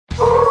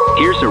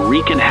Here's a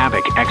Reekin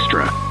Havoc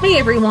Extra. Hey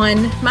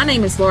everyone, my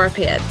name is Laura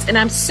Pitts, and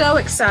I'm so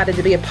excited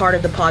to be a part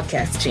of the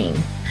podcast team.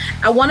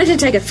 I wanted to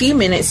take a few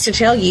minutes to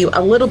tell you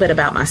a little bit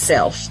about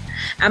myself.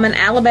 I'm an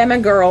Alabama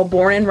girl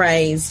born and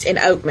raised in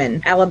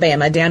Oakman,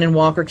 Alabama, down in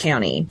Walker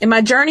County. And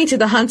my journey to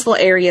the Huntsville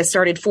area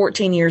started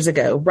 14 years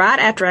ago, right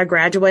after I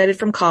graduated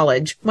from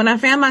college, when I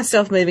found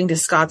myself moving to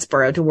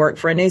Scottsboro to work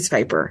for a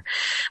newspaper.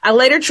 I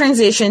later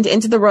transitioned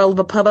into the role of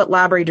a public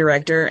library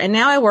director, and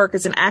now I work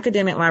as an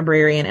academic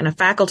librarian and a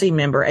faculty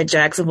member at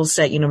Jacksonville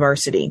State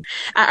University.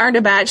 I earned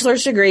a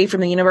bachelor's degree from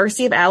the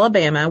University of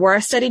Alabama, where I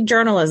studied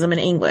journalism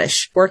and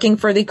English, working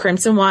for the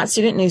Crimson White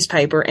student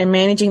newspaper and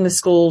managing the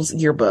school's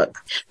yearbook.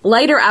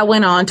 Later, I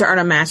went on to earn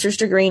a master's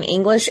degree in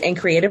English and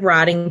creative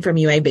writing from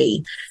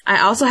UAB.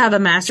 I also have a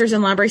master's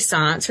in library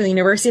science from the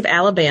University of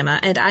Alabama,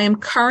 and I am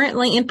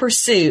currently in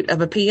pursuit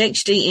of a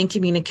PhD in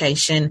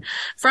communication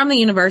from the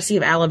University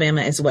of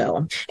Alabama as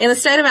well. In the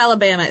state of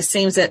Alabama, it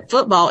seems that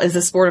football is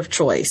the sport of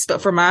choice,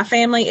 but for my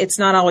family, it's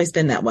not always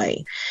been that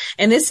way.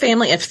 In this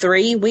family of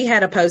three, we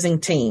had opposing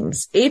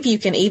teams, if you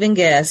can even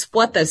guess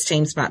what those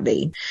teams might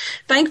be.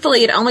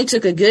 Thankfully, it only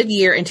took a good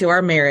year into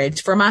our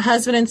marriage for my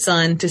husband and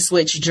son to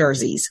switch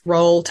jerseys.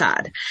 Roll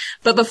Tide.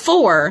 But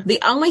before, the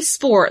only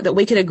sport that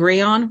we could agree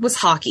on was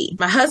hockey.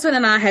 My husband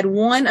and I had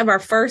one of our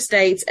first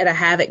dates at a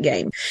Havoc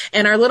game,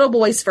 and our little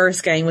boy's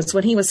first game was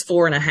when he was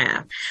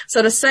 4.5.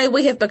 So to say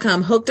we have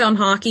become hooked on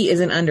hockey is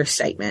an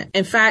understatement.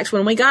 In fact,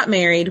 when we got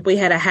married, we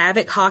had a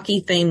Havoc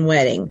hockey-themed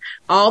wedding,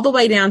 all the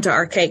way down to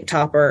our cake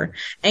topper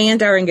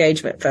and our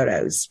engagement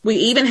photos. We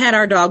even had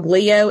our dog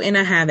Leo in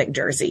a Havoc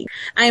jersey.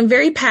 I am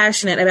very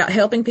passionate about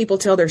helping people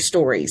tell their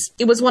stories.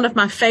 It was one of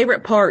my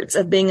favorite parts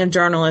of being a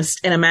journalist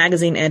and a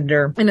magazine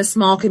editor in a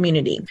small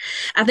community.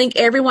 I think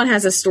everyone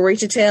has a story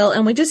to tell,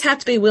 and we just have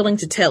to be willing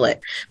to tell it.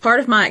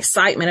 Part of my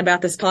excitement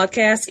about this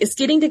podcast is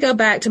getting to go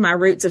back to my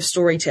roots of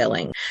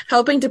storytelling,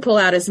 hoping to pull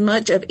out as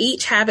much of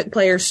each Havoc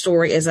player's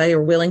story as they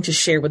are willing to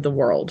share with the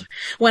world.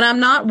 When I'm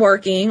not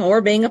working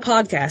or being a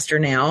podcaster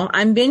now,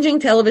 I'm binging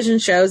television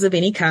shows of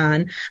any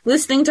kind,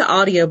 listening to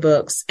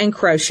audiobooks, and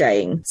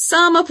crocheting,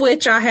 some of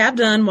which I have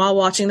done while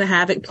watching the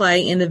Havoc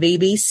play in the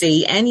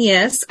VBC. And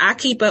yes, I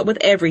keep up with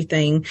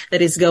everything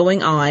that is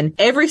going on,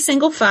 every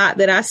single fight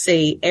that I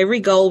see, every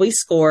goal we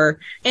score,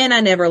 and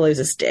I never lose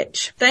a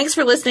stitch. Thanks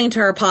for listening to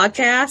our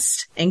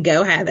podcast, and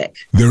go Havoc.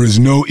 There is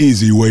no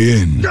easy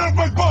way in. There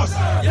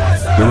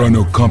are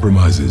no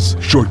compromises,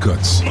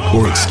 shortcuts,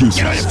 or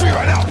excuses.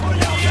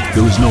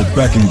 There is no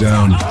backing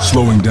down,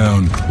 slowing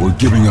down, or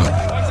giving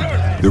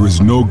up. There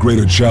is no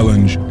greater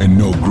challenge and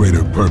no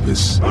greater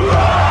purpose.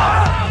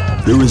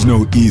 There is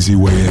no easy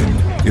way in.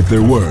 If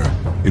there were,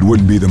 it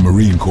wouldn't be the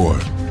Marine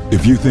Corps.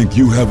 If you think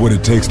you have what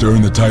it takes to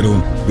earn the title,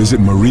 visit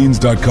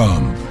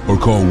Marines.com or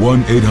call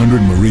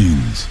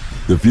 1-800-MARINES.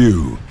 The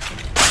few,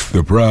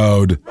 the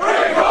proud,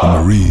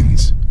 the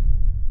Marines.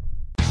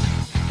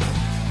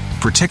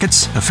 For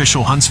tickets,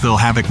 official Huntsville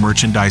Havoc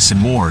merchandise, and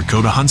more,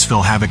 go to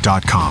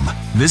HuntsvilleHavoc.com.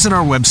 Visit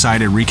our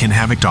website at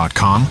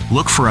ReekinHavoc.com.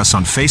 Look for us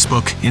on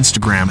Facebook,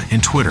 Instagram,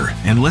 and Twitter.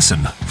 And listen,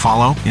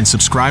 follow, and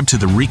subscribe to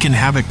the Reekin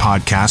Havoc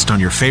podcast on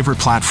your favorite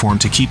platform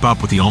to keep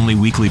up with the only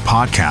weekly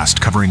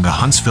podcast covering the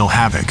Huntsville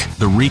Havoc,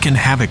 the Reekin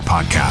Havoc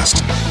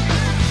podcast.